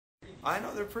I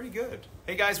know, they're pretty good.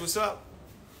 Hey guys, what's up?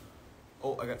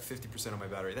 Oh, I got 50% on my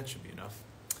battery. That should be enough.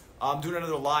 I'm doing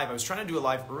another live. I was trying to do a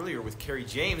live earlier with Carrie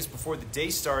James before the day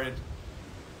started.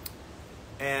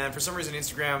 And for some reason,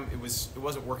 Instagram, it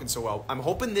wasn't working so well. I'm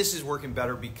hoping this is working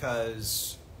better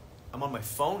because I'm on my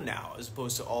phone now as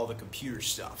opposed to all the computer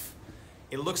stuff.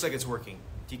 It looks like it's working.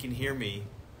 If you can hear me,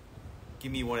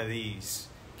 give me one of these.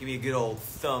 Give me a good old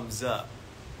thumbs up.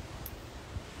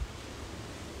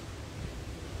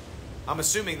 I'm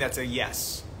assuming that's a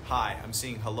yes. Hi. I'm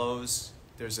seeing hellos.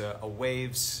 There's a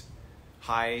waves,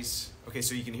 highs. Okay,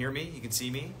 so you can hear me? You can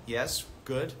see me? Yes?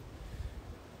 Good.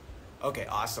 Okay,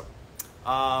 awesome.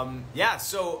 Yeah,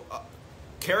 so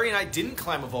Carrie and I didn't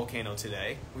climb a volcano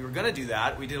today. We were going to do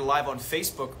that. We did a live on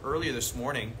Facebook earlier this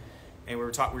morning, and we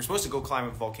were supposed to go climb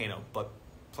a volcano, but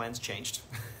plans changed.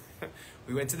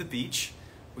 We went to the beach.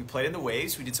 We played in the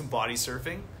waves. We did some body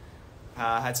surfing.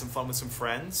 Had some fun with some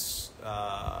friends.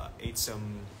 Ate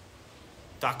some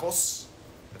tacos.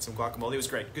 Had some guacamole. It was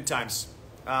great. Good times.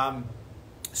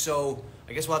 So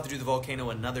I guess we'll have to do the volcano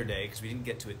another day because we didn't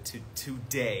get to it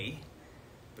today.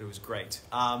 But it was great.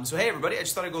 So hey everybody, I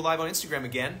just thought I'd go live on Instagram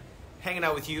again. Hanging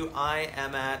out with you. I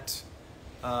am at,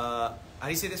 how do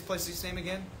you say this place's name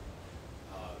again?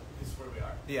 This is where we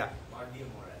are. Yeah.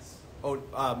 Oh,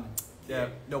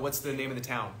 no, what's the name of the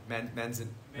town?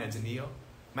 Manzanillo?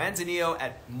 Manzanillo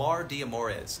at Mar de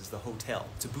Amores is the hotel.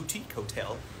 It's a boutique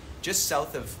hotel just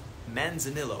south of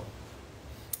Manzanillo.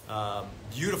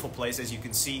 Beautiful place, as you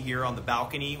can see here on the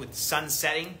balcony with the sun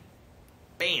setting.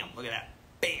 Bam, look at that.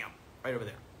 Bam, right over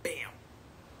there. Bam.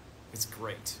 It's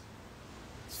great.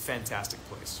 It's a fantastic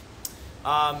place.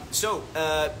 So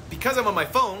because I'm on my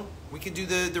phone, we can do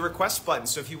the request button.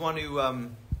 So if you want to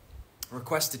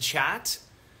request a chat,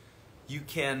 you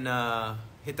can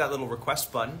hit that little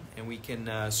request button and we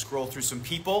can scroll through some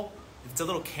people. It's a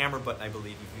little camera button, I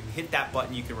believe. If you hit that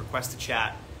button, you can request a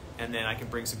chat and then I can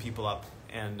bring some people up.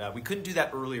 And we couldn't do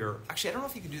that earlier. Actually, I don't know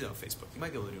if you can do that on Facebook. You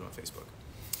might be able to do it on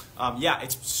Facebook. Yeah,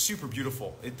 it's super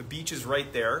beautiful. The beach is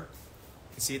right there.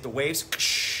 You can see it, the waves,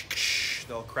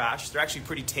 they'll crash. They're actually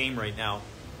pretty tame right now.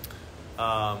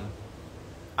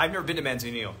 I've never been to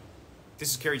Manzanillo.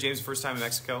 This is Carrie James' first time in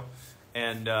Mexico.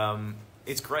 And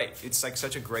it's great. It's like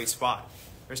such a great spot.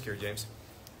 There's Carrie James.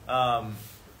 Hi,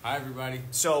 everybody.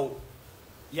 So,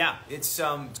 yeah, it's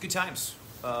good times.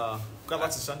 Got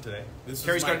lots of sun today.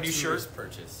 Carrie's got a new shirt.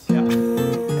 Purchase.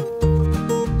 Yeah.